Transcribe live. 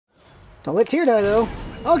Don't let Tyr die, though.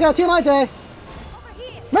 Oh god, Tyr might die.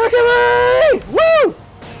 Mercury! Woo!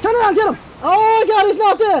 Turn around, get him! Oh my god, he's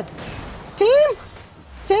not dead! Team?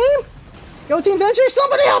 Team? Go Team Venture,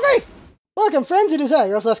 somebody help me! Welcome friends, it is I,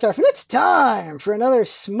 your LostScarf, and it's time for another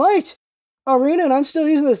Smite arena, and I'm still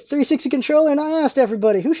using the 360 controller, and I asked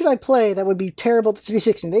everybody, who should I play that would be terrible at the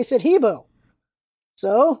 360? And they said Hebo.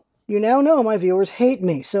 So, you now know my viewers hate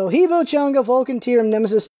me. So, Hebo, Changa, Vulcan, Tyr,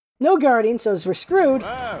 Nemesis, no Guardian, so we're screwed.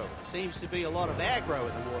 Whoa, seems to be a lot of aggro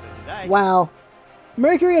in the water today. Wow.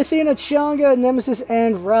 Mercury, Athena, Changa, Nemesis,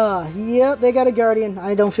 and Ra. Yep, they got a Guardian.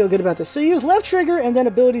 I don't feel good about this. So you use left trigger and then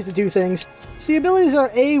abilities to do things. So the abilities are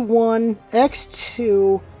A1,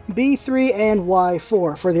 X2, B3, and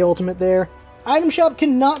Y4 for the ultimate there. Item shop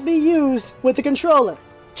cannot be used with the controller.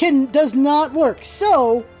 Does not work.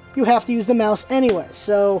 So you have to use the mouse anyway.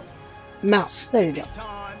 So, mouse. There you go.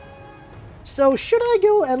 So should I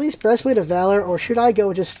go at least Breastplate of Valor, or should I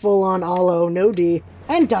go just full-on Alo, no D,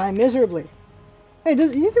 and die miserably? Hey,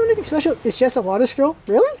 does he do anything special? It's just a water scroll?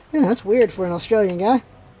 Really? Yeah, that's weird for an Australian guy.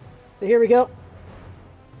 So here we go.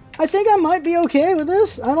 I think I might be okay with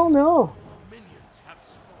this. I don't know.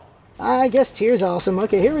 I guess Tyr's awesome.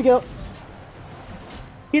 Okay, here we go.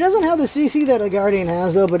 He doesn't have the CC that a Guardian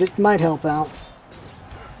has, though, but it might help out.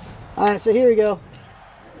 Alright, so here we go.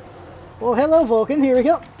 Well, hello, Vulcan. Here we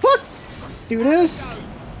go. What? Do this.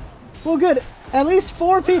 Well, good. At least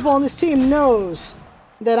 4 people on this team knows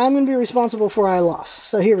that I'm going to be responsible for I lost.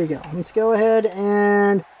 So here we go. Let's go ahead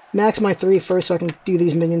and max my 3 first so I can do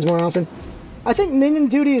these minions more often. I think minion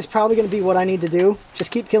duty is probably going to be what I need to do.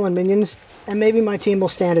 Just keep killing minions, and maybe my team will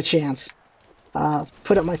stand a chance.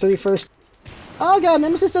 Put up my 3 first. Oh god,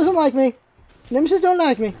 Nemesis doesn't like me. Nemesis don't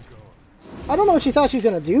like me. I don't know what she thought she was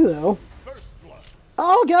going to do, though.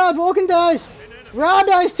 Oh god, Vulcan dies. Ra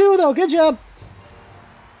dies too, though. Good job.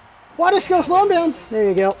 Water scroll, slow him down. There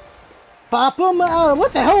you go. Pop him.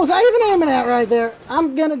 What the hell was I even aiming at right there?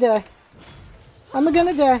 I'm gonna die. I'm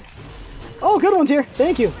gonna die. Oh, good one, Tyr.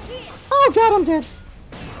 Thank you. Oh, God, I'm dead.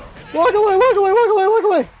 Walk away, walk away, walk away, walk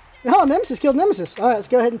away. Oh, Nemesis killed Nemesis. All right, let's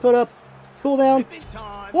go ahead and put up cooldown.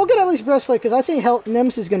 We'll get at least Breastplate, because I think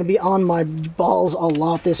Nemesis is going to be on my balls a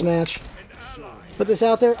lot this match. Put this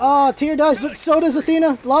out there. Oh, Tyr dies, but so does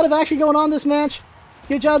Athena. A lot of action going on this match.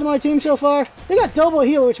 Good job to my team so far. They got double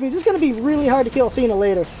healer, which means it's going to be really hard to kill Athena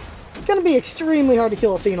later. It's going to be extremely hard to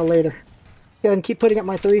kill Athena later. Go ahead and keep putting up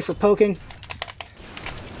my 3 for poking.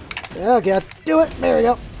 Oh god, do it! There we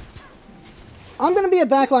go. I'm going to be a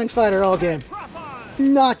backline fighter all game.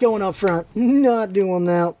 Not going up front. Not doing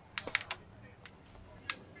that.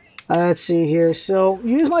 Let's see here. So,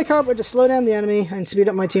 use my carpet to slow down the enemy and speed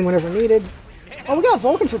up my team whenever needed. Oh, we got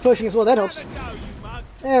Vulcan for pushing as well. That helps.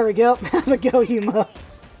 There we go. Have a go, you mug.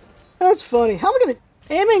 That's funny. How am I going to...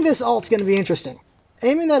 Aiming this ult's going to be interesting.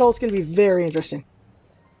 Aiming that ult's going to be very interesting.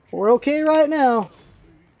 We're okay right now.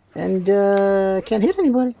 And, can't hit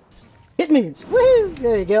anybody. Hit minions. Woohoo!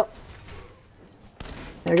 There you go.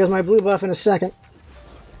 There goes my blue buff in a second.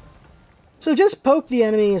 So just poke the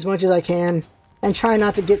enemy as much as I can. And try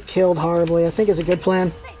not to get killed horribly. I think is a good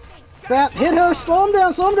plan. Crap. Hit her. Slow him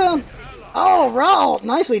down. Slow him down. Oh, Ra.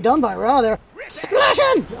 Nicely done by Ra there.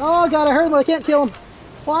 Splashing! Oh, god, I heard him, but I can't kill him.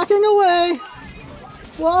 Walking away.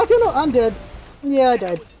 Walking away. I'm dead. Yeah, I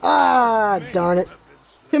died. Ah, darn it.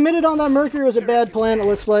 Committed on that Mercury was a bad plan, it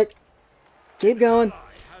looks like. Keep going.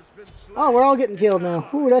 Oh, we're all getting killed now.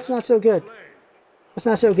 Ooh, that's not so good. That's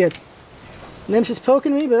not so good. Nemesis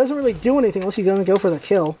poking me, but doesn't really do anything unless he's going to go for the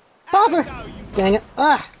kill. Popper! Dang it.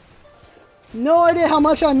 Ah! No idea how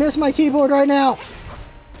much I miss my keyboard right now.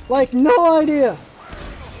 Like, no idea.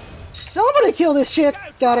 Somebody kill this chick.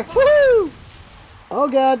 Got her. Woohoo! Oh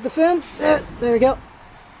god, defend. There we go.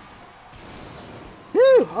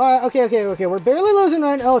 Woo! Alright, okay. We're barely losing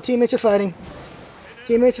right now. Oh, teammates are fighting.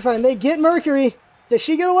 Teammates are fighting. They get Mercury. Does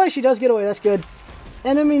she get away? She does get away. That's good.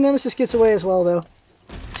 Enemy Nemesis gets away as well, though.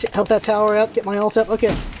 Help that tower out. Get my ult up.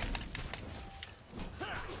 Okay.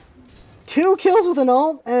 2 kills with an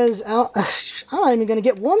ult as... I'm not even going to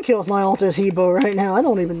get 1 kill with my ult as Hebo right now. I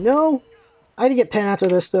don't even know. I had to get pen after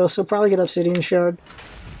this, though, so probably get Obsidian Shard.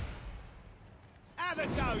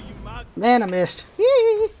 Man, I missed.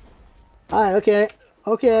 Alright, okay.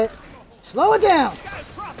 Okay. Slow it down!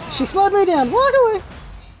 She slowed me down. Walk away!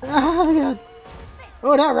 Oh, god.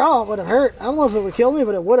 Oh, that Ra would have hurt. I don't know if it would kill me,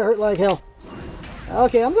 but it would have hurt like hell.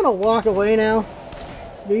 Okay, I'm gonna walk away now.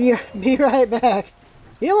 Be right back.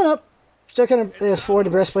 Healing up. Still gonna forward the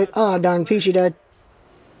breastplate. Oh, darn, Peachy died.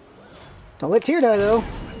 Don't let Tyr die, though.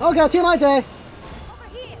 Oh, god, Tyr might die.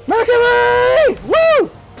 Mercury! Woo!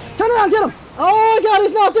 Turn around, get him! Oh, god,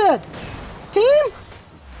 he's not dead! Team?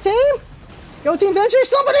 Team? Go Team Venture!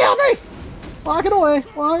 Somebody help me! Walking away.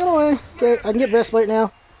 Walking away. Okay, I can get breastplate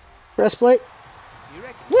now. Breastplate. Do you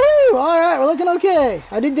reckon? Woo! Alright, we're looking okay.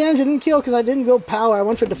 I did damage, I didn't kill because I didn't go power. I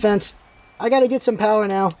went for defense. I gotta get some power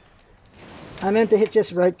now. I meant to hit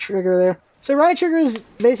just right trigger there. So right trigger is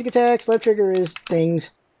basic attacks, left trigger is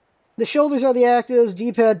things. The shoulders are the actives,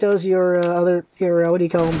 D-pad does your what do you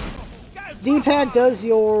call them? D-pad does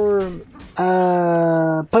your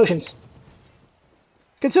potions.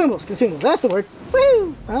 Consumables, that's the word.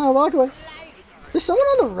 Woo! Oh, walk away. There's someone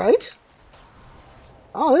on the right?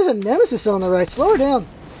 Oh, there's a nemesis on the right. Slow her down.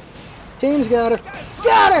 Team's got her.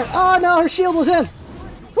 Got her! Oh no, her shield was in.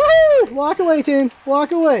 Woo! Walk away, team.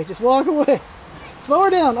 Walk away. Just walk away. Slow her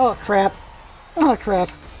down. Oh, crap. Oh, crap.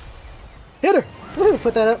 Hit her. Woo!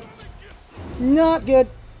 Put that up. Not good.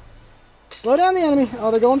 Slow down the enemy.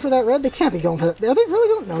 Oh, they're going for that red? They can't be going for that. Are they really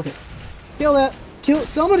going? No, okay. Kill that. Kill it.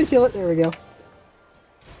 Somebody kill it. There we go.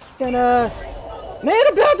 And, made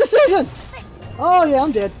a bad decision! Oh, yeah,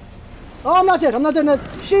 I'm dead. Oh, I'm not dead. I'm not dead.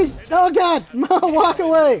 She's... Oh, God! Walk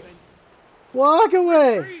away! Walk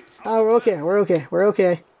away! Oh, we're okay. We're okay. We're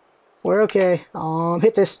okay. We're okay.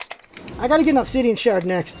 Hit this. I gotta get an obsidian shard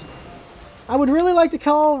next. I would really like to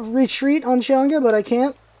call retreat on Chunga, but I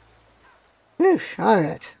can't. Whew,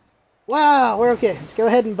 alright. Wow, we're okay. Let's go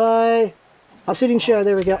ahead and buy obsidian shard.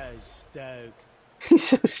 There we go. He's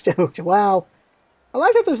so stoked. Wow. I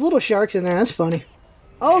like that there's little sharks in there. That's funny.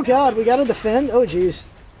 Oh, God. We gotta defend. Oh, jeez.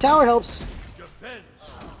 Tower helps.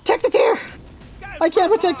 Protect the tier! I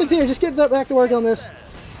can't protect the tier. Just get back to work on this.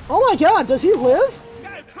 Oh, my God. Does he live?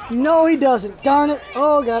 No, he doesn't. Darn it.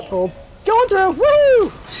 Oh, got pulled. Going through.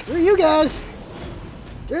 Woo! Screw you guys.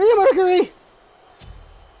 Screw you, Mercury.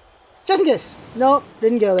 Just in case. Nope.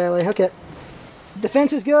 Didn't go that way. Okay.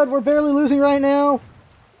 Defense is good. We're barely losing right now.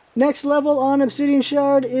 Next level on Obsidian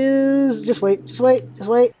Shard is... Just wait. Just wait. Just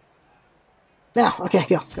wait. Now. Okay,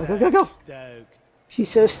 go. Go, go, go, go. She's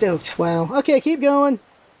so stoked. Wow. Okay, keep going.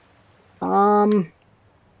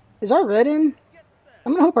 Is our red in?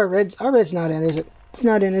 I'm gonna hope our red's not in, is it? It's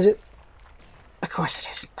not in, is it? Of course it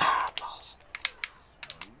isn't. Ah, balls.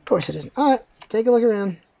 Of course it isn't. Alright, take a look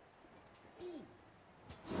around.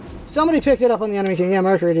 Somebody picked it up on the enemy thing. Yeah,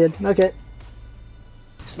 Mercury did. Okay.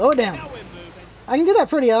 Slow it down. I can do that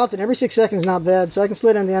pretty often. Every 6 seconds not bad, so I can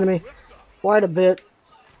slow down the enemy quite a bit.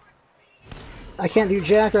 I can't do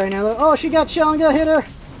jack right now, though. Oh, she got Chunga. Hit her.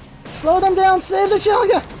 Slow them down. Save the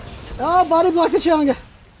Chunga. Oh, body block the Chunga.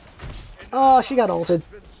 Oh, she got ulted.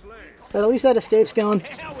 But at least that escape's gone.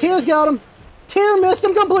 Tier's got him. Tier missed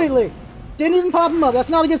him completely. Didn't even pop him up. That's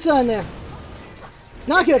not a good sign there.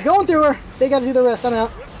 Not good. Going through her. They got to do the rest. I'm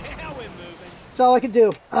out. That's all I could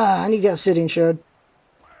do. I need to get Obsidian Shard.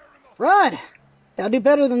 Right. Gotta do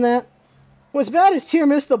better than that. What's bad is Tier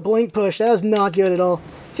missed the blink push. That was not good at all.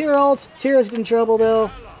 Tier ults. Tier is in trouble,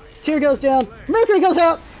 though. Tier goes down. Mercury goes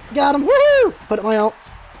out. Got him. Woo! Put up my ult.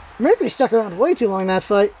 Mercury stuck around way too long in that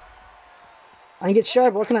fight. I can get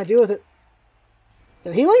Shard, but what can I do with it?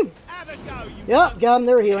 They're healing? Yep, got them.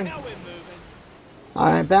 They were healing.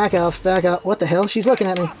 Alright, back off. Back up. What the hell? She's looking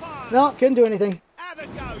at me. No, couldn't do anything.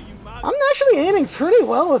 I'm actually aiming pretty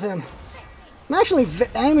well with him. I'm actually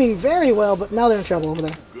aiming very well, but now they're in trouble over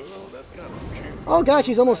there. Oh god,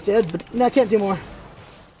 she's almost dead, but no, I can't do more.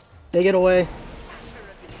 They get away.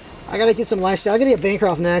 I gotta get some lifestyle. I gotta get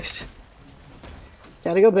Bancroft next.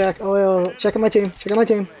 Gotta go back. Oh, check out my team. Check out my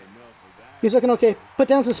team. He's looking okay. Put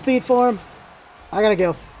down some speed for him. I gotta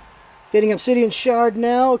go. Getting Obsidian Shard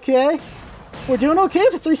now, okay. We're doing okay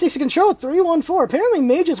for 360 control. 3-1-4. Apparently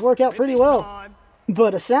mages work out pretty well.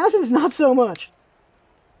 But assassins, not so much.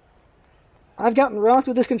 I've gotten rocked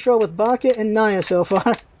with this control with Baka and Naya so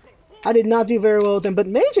far. I did not do very well with them, but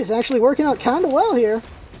Mage is actually working out kind of well here.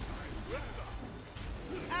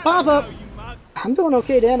 Pop up! I'm doing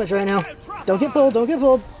okay damage right now. Don't get pulled, don't get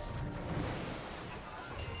pulled.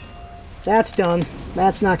 That's done.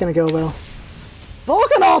 That's not going to go well.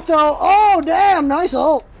 Vulcan ult though! Oh, damn! Nice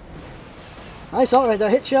ult! Nice ult right there.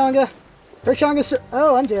 Hit Chunga. Her Chunga's...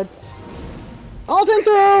 Oh, I'm dead. Ulting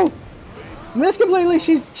through! Missed completely.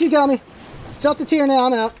 She got me. It's up to Tier now.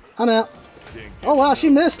 I'm out. I'm out. Oh wow, she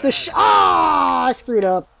missed the I screwed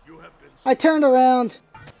up. I turned around.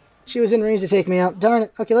 She was in range to take me out. Darn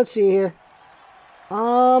it. Okay, let's see here.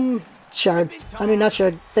 Shard. I mean, not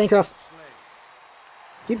Shard. Bancroft.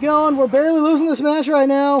 Keep going. We're barely losing this match right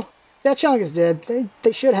now. That Chunk is dead.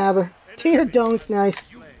 They should have her. Tier dunk.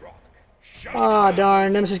 Nice. Ah,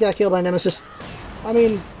 darn. Nemesis got killed by Nemesis. I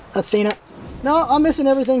mean, Athena. No, I'm missing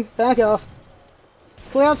everything. Back off.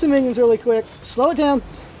 Clear out some minions really quick. Slow it down.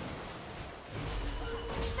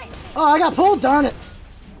 Oh, I got pulled. Darn it.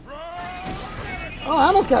 Oh, I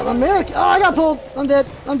almost got America. Oh, I got pulled. I'm dead.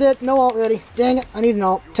 I'm dead. No ult ready. Dang it. I need an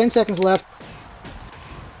ult. 10 seconds left.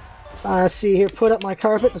 Let's see here. Put up my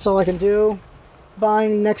carpet. That's all I can do.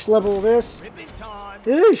 Buying next level of this.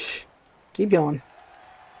 Oosh. Keep going.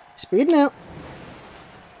 Speeding out.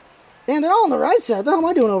 Damn, they're all on the right side. What the hell am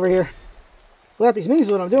I doing over here? Without these minions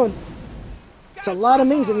is what I'm doing. It's a lot of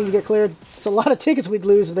minions that need to get cleared. It's a lot of tickets we'd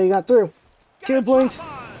lose if they got through. Tear blinked.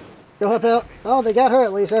 Go help out. Oh, they got her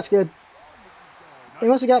at least. That's good. They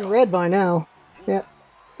must have gotten red by now. Yeah.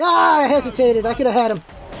 Ah, I hesitated. I could have had him.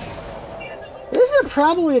 This is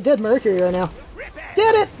probably a dead Mercury right now.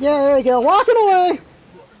 Get it! Yeah, there we go. Walking away!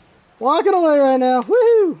 Walking away right now.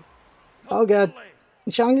 Woohoo! Oh, God.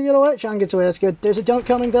 Can Sean get away? Sean gets away. That's good. There's a dunk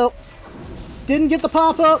coming, though. Didn't get the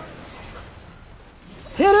pop-up.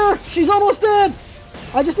 Hit her! She's almost dead!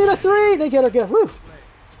 I just need a 3! They get her good. Woo!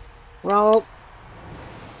 Roll.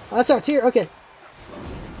 Oh, that's our tier. Okay.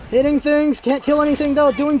 Hitting things. Can't kill anything,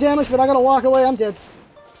 though. Doing damage, but I gotta walk away. I'm dead.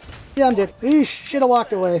 Yeah, I'm dead. Eesh. Should have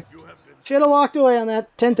walked away. Should have walked away on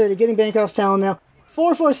that. 10:30. Getting Bancroft's talent now.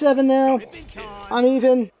 4-4-7 now. I'm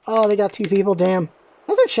even. Oh, they got 2 people. Damn.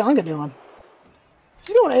 How's their Changa doing?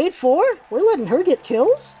 She's going 8-4? We're letting her get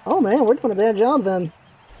kills? Oh, man. We're doing a bad job, then.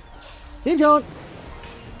 Keep going.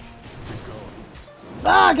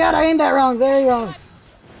 Ah, God, I aimed that wrong. Very wrong.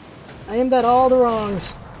 I aimed at all the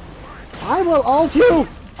wrongs. I will ult you.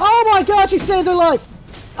 Oh, my God. She saved her life.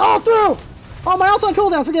 All through. Oh, my ult's on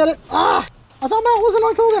cooldown. Forget it. Ah, I thought my ult wasn't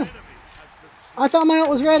on cooldown. I thought my ult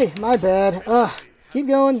was ready. My bad. Keep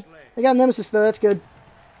going. I got Nemesis, though. That's good.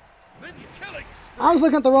 I was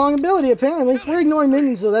looking at the wrong ability, apparently. We're ignoring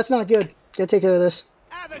minions, though. That's not good. Gotta take care of this.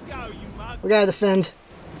 We gotta defend.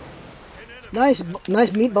 Nice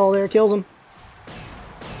meatball there. Kills him.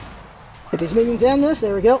 Get these minions and this.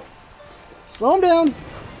 There we go. Slow him down.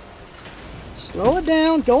 Slow it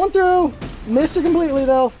down. Going through. Missed her completely,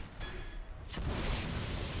 though.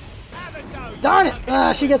 Darn it!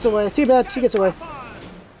 Ah, she gets away. Too bad. She gets away.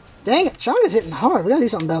 Dang it. Changa's hitting hard. We gotta do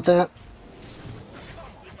something about that.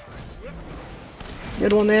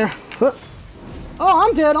 Good one there. Oh,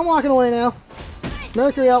 I'm dead. I'm walking away now.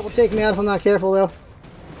 Mercury ult will take me out if I'm not careful, though.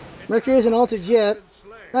 Mercury isn't ulted yet.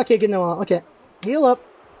 Okay, get no ult. Okay. Heal up.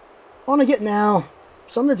 I want to get now.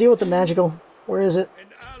 Something to deal with the magical. Where is it?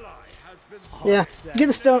 Yeah. Get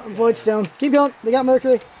the stone, void stone. Keep going. They got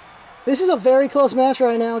Mercury. This is a very close match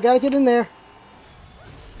right now. Gotta get in there.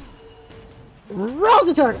 Raw's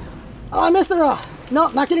the target. Oh, I missed the Raw. No,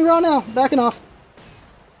 not getting Raw now. Backing off.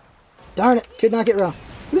 Darn it. Could not get Raw.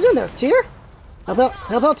 Who's in there? Tier? Help out.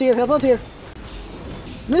 Help out, Tier. Help out, Tier.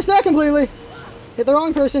 Missed that completely. Hit the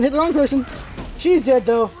wrong person. Hit the wrong person. She's dead,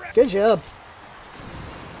 though. Good job.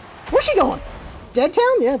 Where's she going? Dead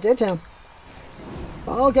Town? Yeah, Dead Town.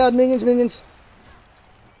 Oh, God. Minions, minions.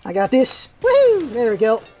 I got this. Woo! There we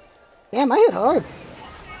go. Damn, I hit hard.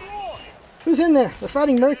 Who's in there? They're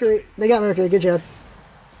fighting Mercury. They got Mercury. Good job.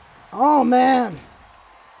 Oh, man.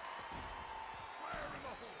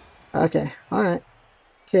 Okay. Alright.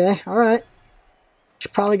 Okay. Alright.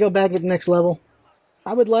 Should probably go back at the next level.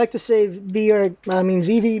 I would like to save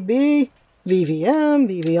VVB, VVM,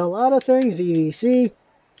 VV a lot of things, VVC.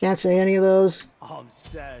 Can't say any of those. I'm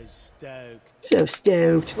so stoked. So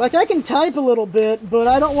stoked. Like, I can type a little bit, but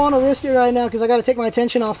I don't want to risk it right now because I got to take my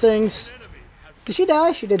attention off things. Did she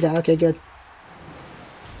die? She did die. Okay, good.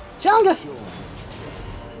 Changa!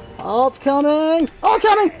 Ult's coming! Oh,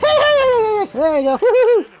 coming! Hey, hey, hey, hey! There you go.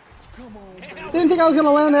 Woo-hoo-hoo. Didn't think I was going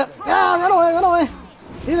to land that. Ah, run away, run away.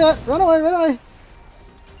 Do that. Run away, run away.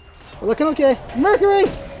 We're looking okay. Mercury!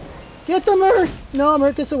 Get the Merc! No,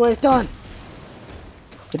 Merc gets away. Darn.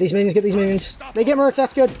 Get these minions, get these minions. They get Merc,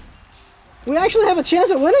 that's good. We actually have a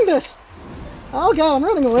chance at winning this. Oh, God, I'm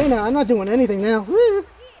running away now. I'm not doing anything now. Woo.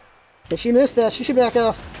 Okay, she missed that. She should back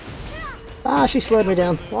off. Ah, she slid me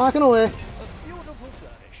down. Walking away.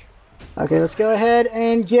 Okay, let's go ahead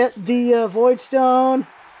and get the Void Stone.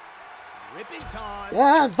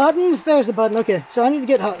 Yeah, buttons. There's the button. Okay, so I need to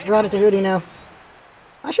get Ratatouille now.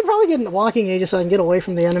 I should probably get in the walking age so I can get away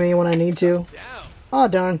from the enemy when I need to. Oh,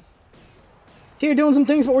 darn. Here, doing some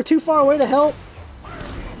things, but we're too far away to help.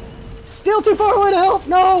 Still too far away to help.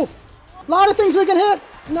 No. A lot of things we can hit.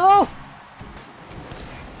 No.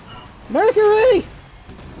 Mercury.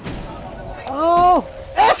 Oh.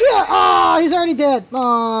 F yeah. Oh, he's already dead.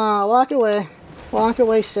 Aw, walk away. Walk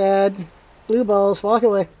away, sad. Blue balls, walk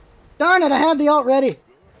away. Darn it, I had the ult ready.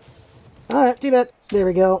 Alright, too bad. There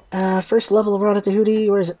we go. First level of Ratatouille.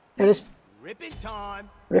 Where is it? There it is. Ripping time.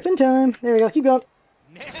 Ripping time. There we go. Keep going.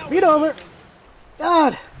 Speed over.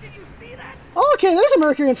 God. Did you see that? Okay, there's a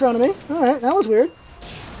Mercury in front of me. Alright, that was weird.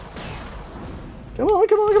 Come on,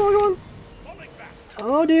 come on, come on, come on.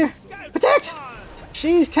 Oh dear. Protect!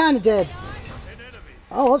 She's kind of dead.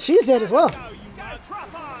 Oh, well, she's dead as well.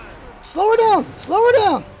 Slow her down! Slow her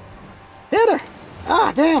down! Hit her!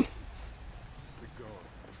 Ah, damn.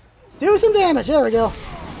 Do some damage. There we go.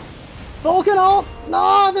 Vulcan ult!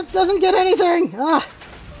 No, that doesn't get anything! Ah!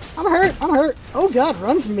 I'm hurt. I'm hurt. Oh god,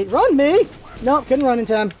 run from me. Run me! Nope, couldn't run in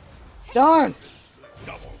time. Darn!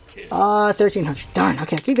 1300. Darn,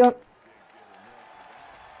 okay, keep going.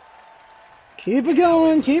 Keep it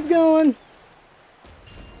going, keep going.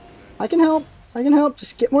 I can help. I can help.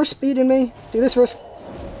 Just get more speed in me. Do this first.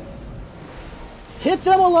 Hit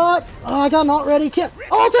them a lot. Oh, I got an ult ready.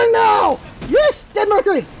 Ulting now! Yes! Dead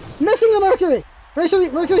Mercury! Missing the Mercury!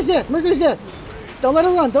 Mercury's dead. Mercury's dead. Don't let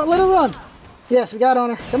her run. Don't let her run. Yes, we got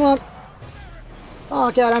on her. Come on.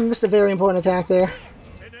 Oh, God, I missed a very important attack there.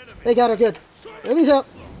 They got her good. Release out.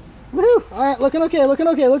 Woohoo! Alright, looking okay, looking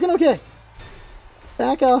okay, looking okay.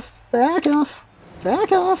 Back off. Back off.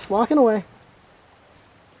 Back off. Walking away.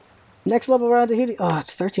 Next level around to Hootie. Oh,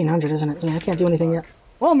 it's 1300, isn't it? Yeah, I can't do anything yet.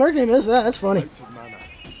 Well, Mercury missed that. That's funny.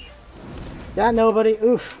 Got nobody.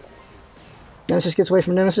 Oof. Nemesis gets away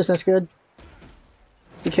from Nemesis. That's good.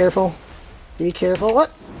 Be careful. Be careful.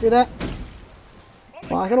 What? Do that.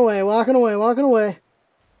 Walking away, walking away, walking away.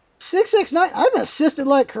 669. I've assisted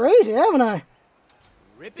like crazy, haven't I?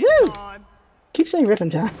 Ripping time. Keep saying ripping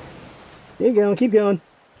time. Keep going, keep going.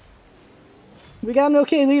 We got an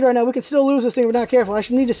okay lead right now. We can still lose this thing if we're not careful. I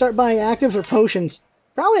should need to start buying actives or potions.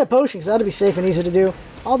 Probably a potion, because that'll be safe and easy to do.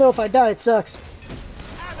 Although if I die, it sucks.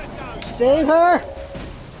 Save her!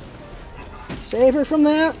 Save her from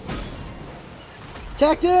that.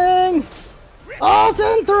 Protecting!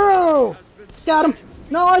 Ulting through! Got him!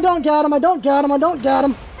 No, I don't got him. I don't got him. I don't got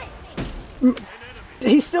him.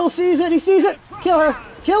 He still sees it. He sees it. Kill her.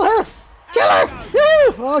 Kill her. Kill her!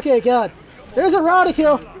 Woo! Okay, God. There's a Raw to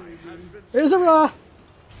kill. There's a Raw.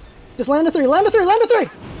 Just land a 3. Land a 3. Land a 3.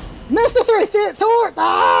 Missed the 3. Tort.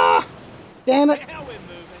 Ah! Damn it.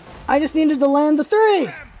 I just needed to land the 3.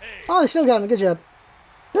 Oh, they still got him. Good job.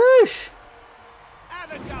 Whoosh.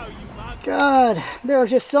 God. There are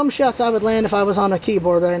just some shots I would land if I was on a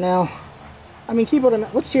keyboard right now. I mean, keyboard.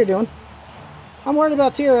 What's Tyr doing? I'm worried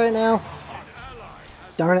about Tyr right now.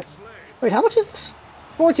 Darn it. Wait, how much is this?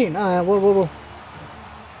 14. Alright, whoa, whoa, whoa.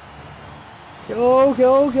 Go,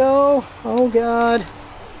 go, go. Oh, God.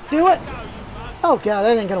 Do it. Oh, God,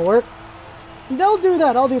 that ain't gonna work. Don't do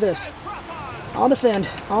that. I'll do this. I'll defend.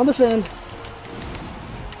 I'll defend.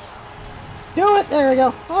 Do it. There we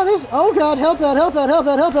go. Oh, there's... Oh, God. Help out, help out, help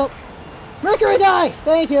out, help out. Mercury, die.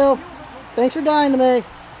 Thank you. Thanks for dying to me.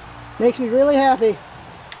 Makes me really happy.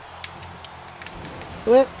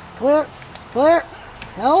 Clear, clear, clear.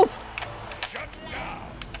 Help.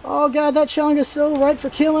 Oh, God, that Chonga's so right for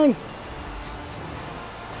killing.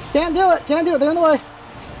 Can't do it. Can't do it. They're in the way.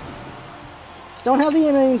 Just don't have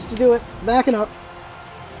the means to do it. Backing up.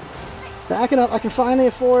 Backing up. I can finally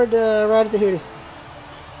afford right at the Hootie.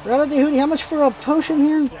 Right at the Hootie. How much for a potion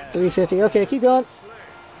here? 350. Okay, keep going.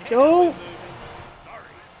 Go.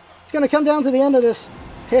 It's going to come down to the end of this.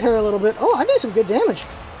 Hit her a little bit. Oh, I did some good damage.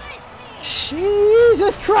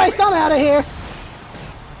 Jesus Christ, I'm out of here.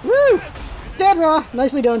 Woo! Dead Raw.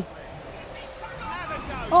 Nicely done.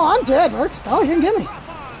 Oh, I'm dead, Mercs. Oh, he didn't get me.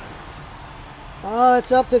 Oh,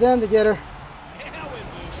 it's up to them to get her.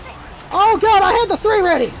 Oh, God, I had the 3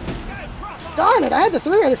 ready. Darn it, I had the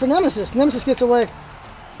 3 ready for Nemesis. Nemesis gets away.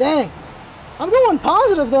 Dang. I'm going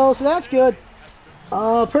positive, though, so that's good.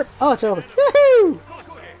 Oh, it's over. Woohoo!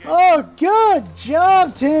 Oh, good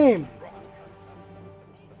job, team.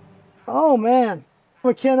 Oh, man.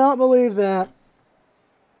 I cannot believe that.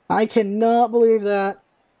 I cannot believe that.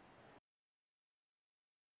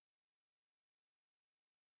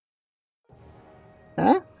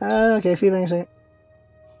 Huh? Okay, feedback a second.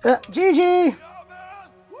 GG!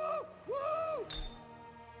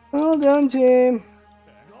 Well done, team.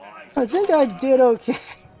 I think I did okay.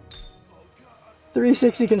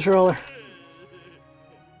 360 controller.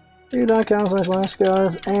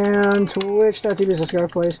 YouTube.com/LostScarf and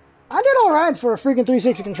Twitch.tv/ScarfPlays. I did alright for a freaking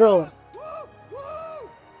 360 controller.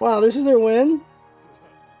 Wow, this is their win?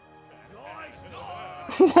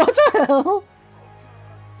 What the hell?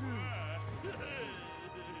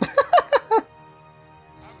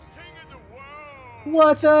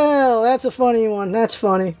 What the hell? That's a funny one. That's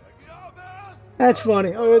funny. That's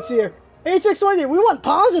funny. Oh, let's see here. 8623. We went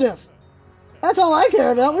positive. That's all I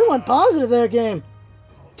care about. We went positive there, game.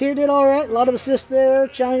 Tyr did alright. A lot of assists there.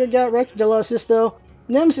 Changa got wrecked. Did a lot of assists, though.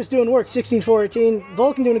 Nemesis doing work. 16-4-18.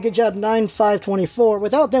 Vulcan doing a good job. 9-5-24.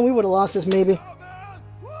 Without them, we would have lost this, maybe.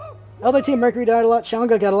 Other team, Mercury died a lot.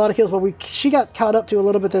 Changa got a lot of kills, but she got caught up to a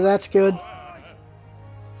little bit there. That's good.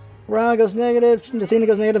 Ra goes negative, Athena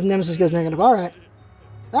goes negative, Nemesis goes negative. Alright.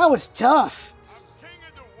 That was tough.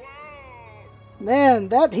 Man,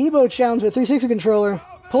 that Hebo challenge with 360 controller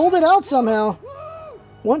pulled it out somehow.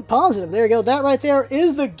 Went positive. There you go. That right there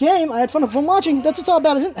is the game. I had fun watching. That's what it's all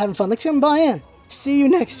about, isn't it? Having fun. Let's come buy in. See you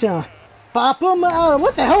next time. Pop 'em.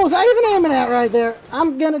 What the hell was I even aiming at right there?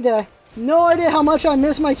 I'm gonna die. No idea how much I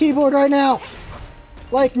miss my keyboard right now.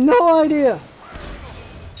 Like, no idea.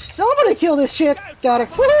 Somebody kill this chick. Got her.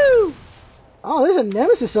 Woohoo! Oh, there's a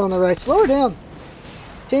Nemesis on the right. Slow her down.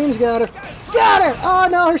 Team's got her. Got her! Oh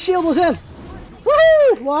no, her shield was in.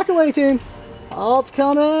 Woohoo! Walk away, team. Alt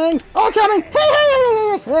coming! Alt coming! Hey, hey,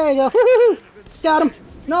 hey, hey! There you go! Woo-hoo-hoo. Got him!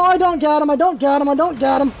 No, I don't got him! I don't got him! I don't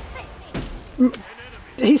got him!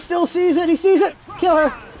 He still sees it! He sees it! Kill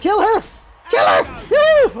her! Kill her! Kill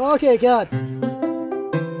her! Woo! Okay, God.